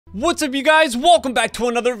What's up, you guys? Welcome back to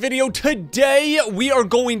another video. Today we are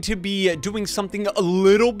going to be doing something a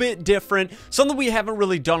little bit different, something we haven't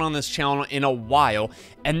really done on this channel in a while,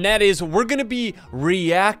 and that is we're gonna be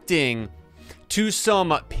reacting to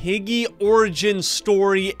some Piggy origin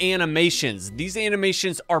story animations. These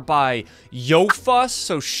animations are by Yofa,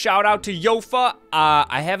 so shout out to Yofa.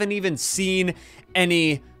 I haven't even seen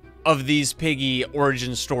any of these Piggy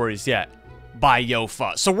origin stories yet by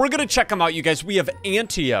Yofa. So we're gonna check them out, you guys. We have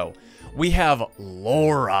Antio, we have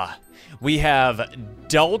Laura, we have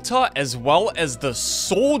Delta, as well as the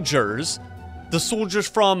soldiers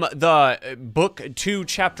from the book 2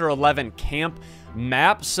 chapter 11 camp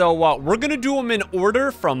map. So we're gonna do them in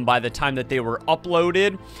order from by the time that they were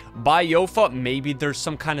uploaded by Yofa. Maybe there's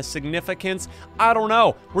some kind of significance, I don't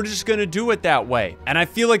know. We're just gonna do it that way, and I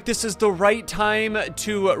feel like this is the right time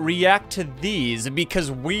to react to these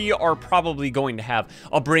because we are probably going to have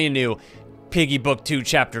a brand new Piggy Book 2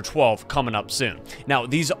 Chapter 12 coming up soon. Now,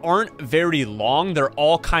 these aren't very long. They're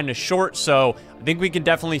all kind of short, so I think we can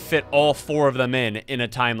definitely fit all 4 of them in a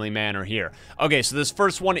timely manner here. Okay, so this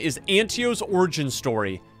first one is Antio's origin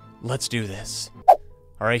story. Let's do this.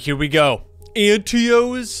 All right, here we go.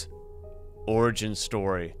 Antio's origin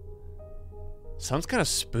story. Sounds kind of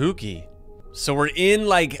spooky. So we're in,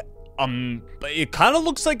 like, it kind of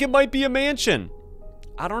looks like it might be a mansion.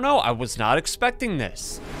 I don't know. I was not expecting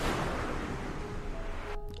this.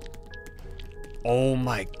 Oh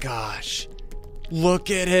my gosh. Look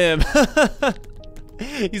at him.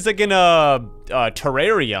 He's like in a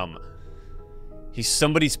terrarium. He's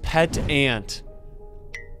somebody's pet ant.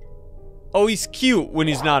 Oh, he's cute when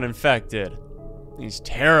he's not infected. He's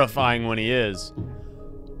terrifying when he is.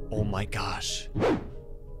 Oh my gosh.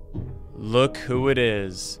 Look who it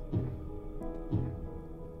is.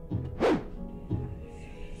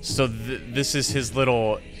 So this is his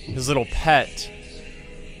little pet.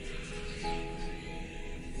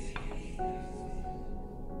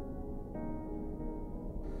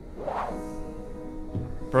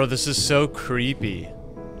 Bro, this is so creepy.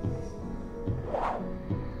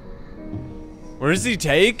 Where is he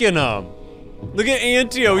taking him? Look at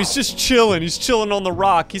Antio, he's just chilling. He's chilling on the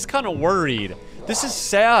rock. He's kind of worried. This is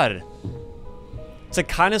sad. It's like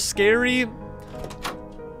kind of scary.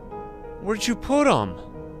 Where'd you put him?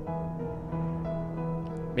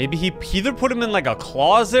 Maybe he either put him in like a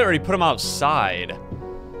closet or he put him outside.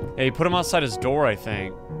 Yeah, he put him outside his door, I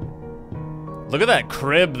think. Look at that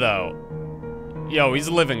crib, though. Yo, he's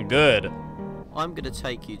living good. I'm gonna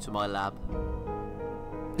take you to my lab.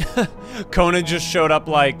 Kona just showed up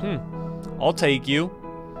like, I'll take you.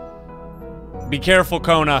 Be careful,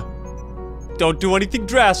 Kona. Don't do anything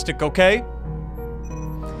drastic, okay?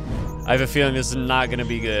 I have a feeling this is not gonna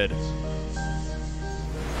be good.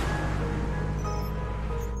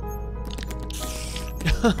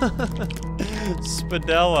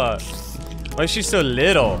 Spadella. Why is she so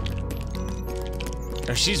little?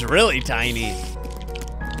 Oh, she's really tiny.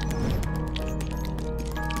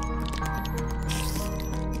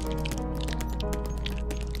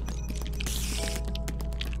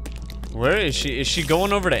 Where is she? Is she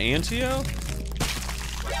going over to Antio?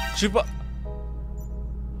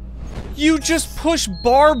 You just pushed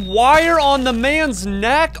barbed wire on the man's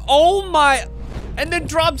neck? Oh my... And then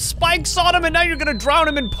dropped spikes on him, and now you're gonna drown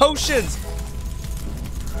him in potions.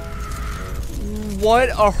 What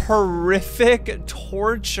a horrific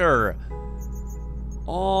torture.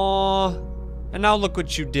 Aww. And now look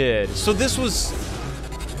what you did. So this was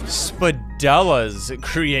Spadella's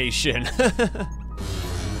creation.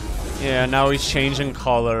 Yeah, now he's changing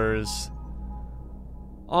colors.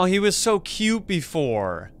 Oh, he was so cute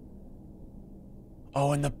before.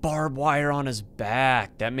 Oh, and the barbed wire on his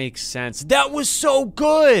back. That makes sense. That was so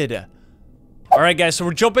good. All right, guys, so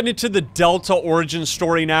we're jumping into the Delta origin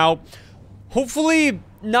story now. Hopefully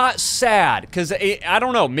not sad, because I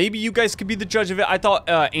don't know. Maybe you guys could be the judge of it. I thought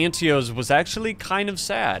Antio's was actually kind of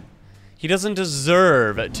sad. He doesn't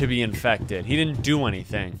deserve to be infected. He didn't do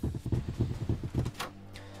anything.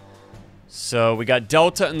 So we got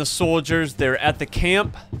Delta and the soldiers. They're at the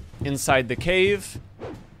camp inside the cave.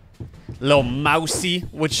 Little mousy,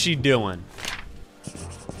 what's she doing?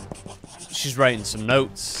 She's writing some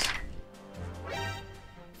notes.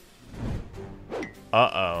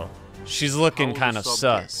 Uh-oh. She's looking kind of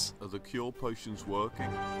sus. Are the cure potions working?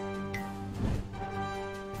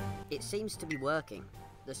 It seems to be working.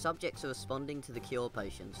 The subjects are responding to the cure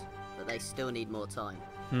potions, but they still need more time.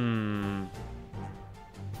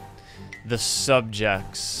 The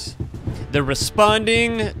subjects. They're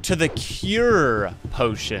responding to the cure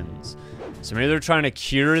potions. So maybe they're trying to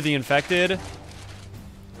cure the infected.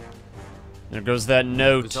 There goes that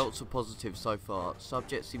note. Results are positive so far.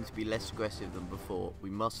 Subjects seem to be less aggressive than before. We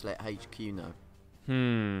must let HQ know.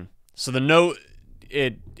 So the note,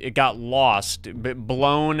 it got lost, but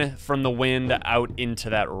blown from the wind out into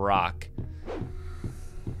that rock.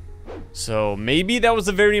 So maybe that was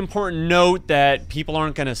a very important note that people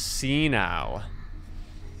aren't gonna see now.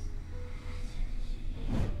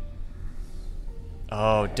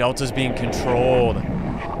 Oh, Delta's being controlled.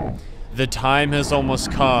 The time has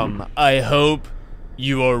almost come. I hope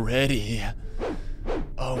you are ready.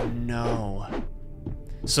 Oh no.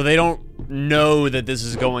 So they don't know that this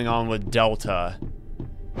is going on with Delta.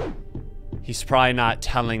 He's probably not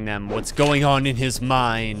telling them what's going on in his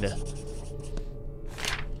mind.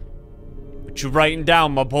 What you writing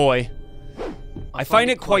down, my boy? I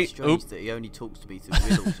find it quite strange that he only talks to me through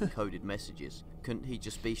riddles and coded messages. Couldn't he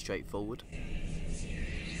just be straightforward?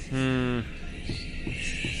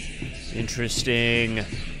 Interesting.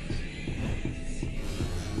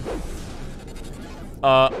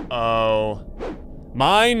 Uh-oh.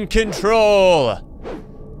 Mind control!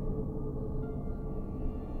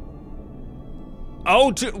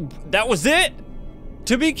 Oh, that was it?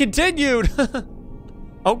 To be continued.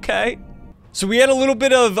 Okay. So we had a little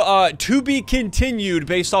bit of to be continued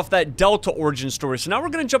based off that Delta origin story. So now we're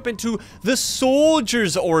gonna jump into the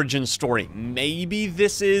Soldier's origin story. Maybe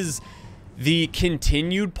this is the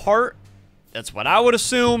continued part. That's what I would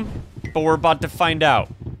assume, but we're about to find out.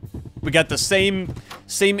 We got the same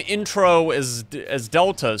intro as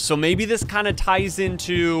Delta, so maybe this kind of ties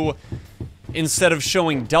into, instead of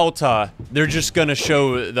showing Delta, they're just gonna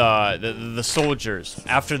show the soldiers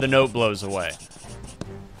after the note blows away.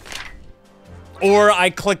 Or I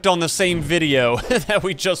clicked on the same video that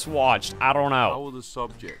we just watched. I don't know. How are the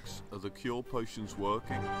subjects? Are the cure potions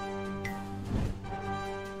working?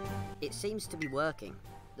 It seems to be working.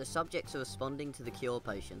 The subjects are responding to the cure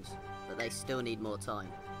potions, but they still need more time.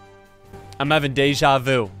 I'm having deja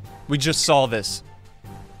vu. We just saw this.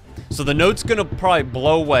 So the note's gonna probably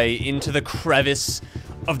blow away into the crevice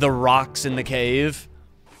of the rocks in the cave.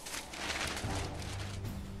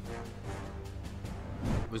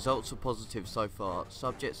 Results are positive so far.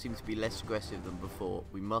 Subjects seem to be less aggressive than before.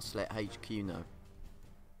 We must let HQ know.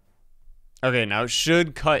 Okay, now it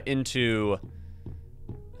should cut into...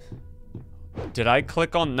 Did I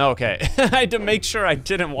click on... No, okay. I had to make sure I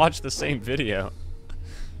didn't watch the same video.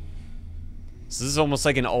 So this is almost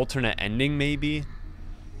like an alternate ending, maybe?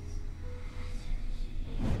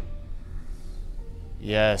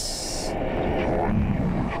 Yes.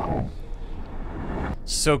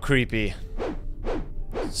 So creepy.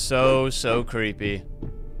 So creepy.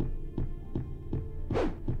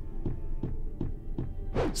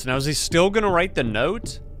 So now is he still gonna write the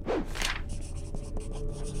note?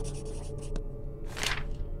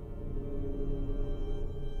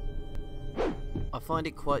 I find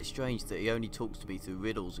it quite strange that he only talks to me through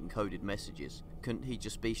riddles and coded messages. Couldn't he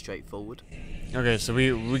just be straightforward? Okay, so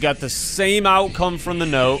we got the same outcome from the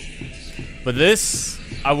note, but this,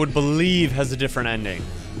 I would believe, has a different ending.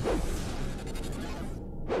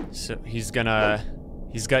 So he's got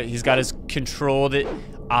his controlled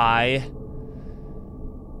eye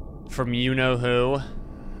from you-know-who.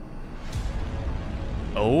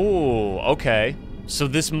 Oh, okay. So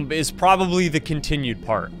this is probably the continued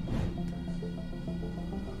part.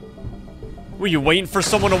 Were you waiting for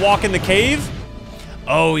someone to walk in the cave?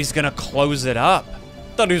 Oh, he's gonna close it up.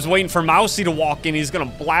 Thought he was waiting for Mousy to walk in. He's gonna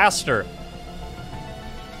blast her.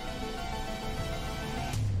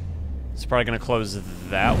 He's probably gonna close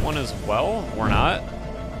that one as well, or not.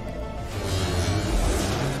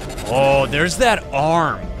 Oh, there's that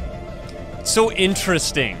arm. So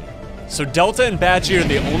interesting. So Delta and Badgie are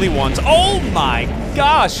the only ones. Oh my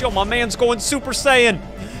gosh! Yo, my man's going Super Saiyan.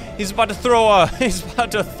 He's about to throw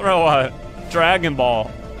a Dragon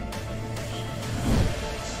Ball.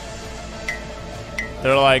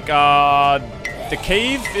 They're like, the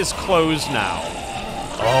cave is closed now.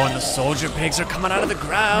 Oh, and the soldier pigs are coming out of the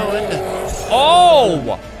ground.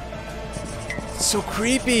 Oh! So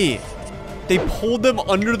creepy. They pulled them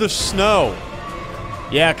under the snow.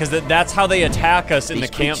 Yeah, because that's how they attack us in the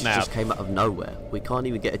camp map. These just came out of nowhere. We can't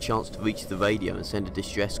even get a chance to reach the radio and send a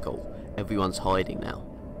distress call. Everyone's hiding now.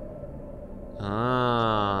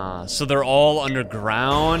 Ah, so they're all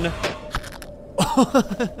underground?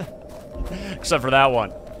 Except for that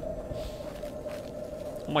one.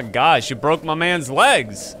 Oh my gosh, you broke my man's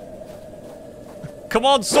legs. Come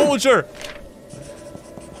on, soldier.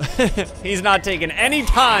 He's not taking any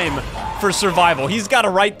time for survival. He's got to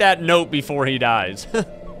write that note before he dies.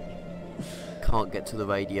 Can't get to the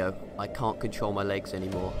radio. I can't control my legs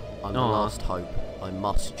anymore. I'm the last hope. I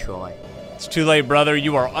must try. It's too late, brother.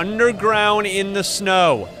 You are underground in the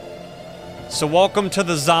snow. So welcome to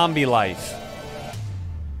the zombie life.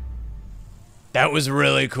 That was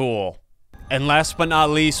really cool. And last but not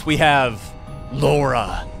least, we have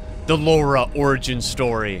Laura. The Laura origin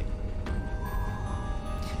story.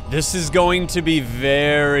 This is going to be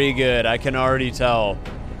very good. I can already tell.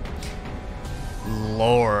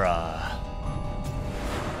 Laura.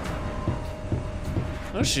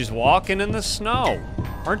 Oh, she's walking in the snow.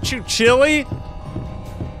 Aren't you chilly?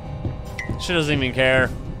 She doesn't even care.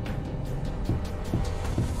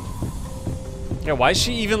 Yeah, why is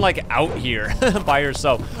she even like out here by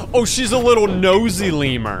herself? Oh, she's a little nosy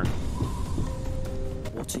lemur.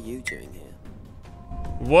 What are you doing here?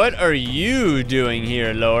 What are you doing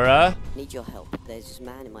here, Laura? Need your help. There's this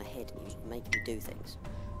man in my head and he's making me do things.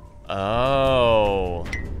 Oh.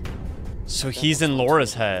 So he's in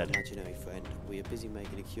Laura's head. Imaginary friend, we are busy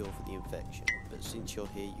making a cure for the infection, but since you're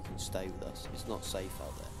here, you can stay with us. It's not safe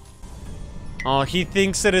out there. Oh, he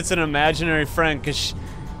thinks that it's an imaginary friend because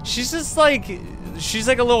she's just like, she's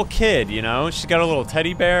like a little kid, you know? She's got a little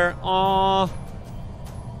teddy bear. Aw.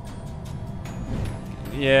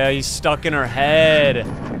 Yeah, he's stuck in her head.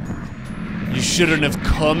 You shouldn't have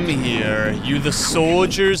come here. You, the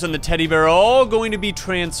soldiers, and the teddy bear are all going to be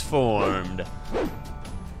transformed.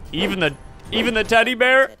 Even the teddy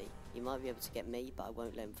bear? Teddy, you might be able to get me, but I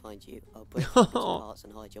won't let him find you. I'll break you into parts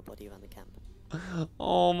and hide your body around the camp.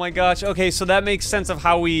 Oh my gosh. Okay, so that makes sense of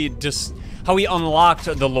how we unlocked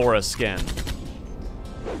the Laura skin.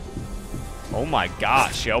 Oh my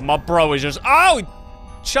gosh, yo, my bro is just, oh,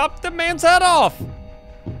 chopped the man's head off.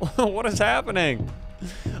 What is happening?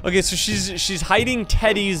 Okay, so she's hiding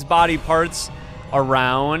Teddy's body parts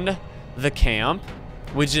around the camp,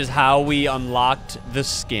 which is how we unlocked the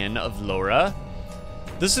skin of Laura.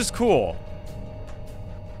 This is cool.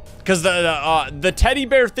 Because the teddy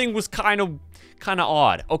bear thing was kind of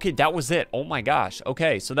odd. Okay, that was it. Oh my gosh.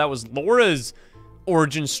 Okay, so that was Laura's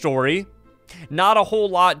origin story. Not a whole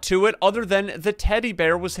lot to it other than the teddy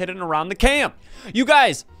bear was hidden around the camp. You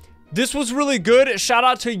guys, this was really good. Shout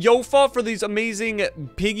out to Yofa for these amazing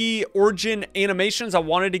Piggy origin animations. I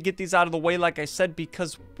wanted to get these out of the way, like I said,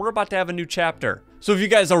 because we're about to have a new chapter. So if you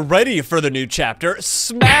guys are ready for the new chapter,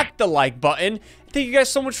 smack the like button. Thank you guys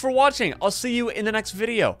so much for watching. I'll see you in the next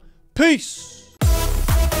video. Peace.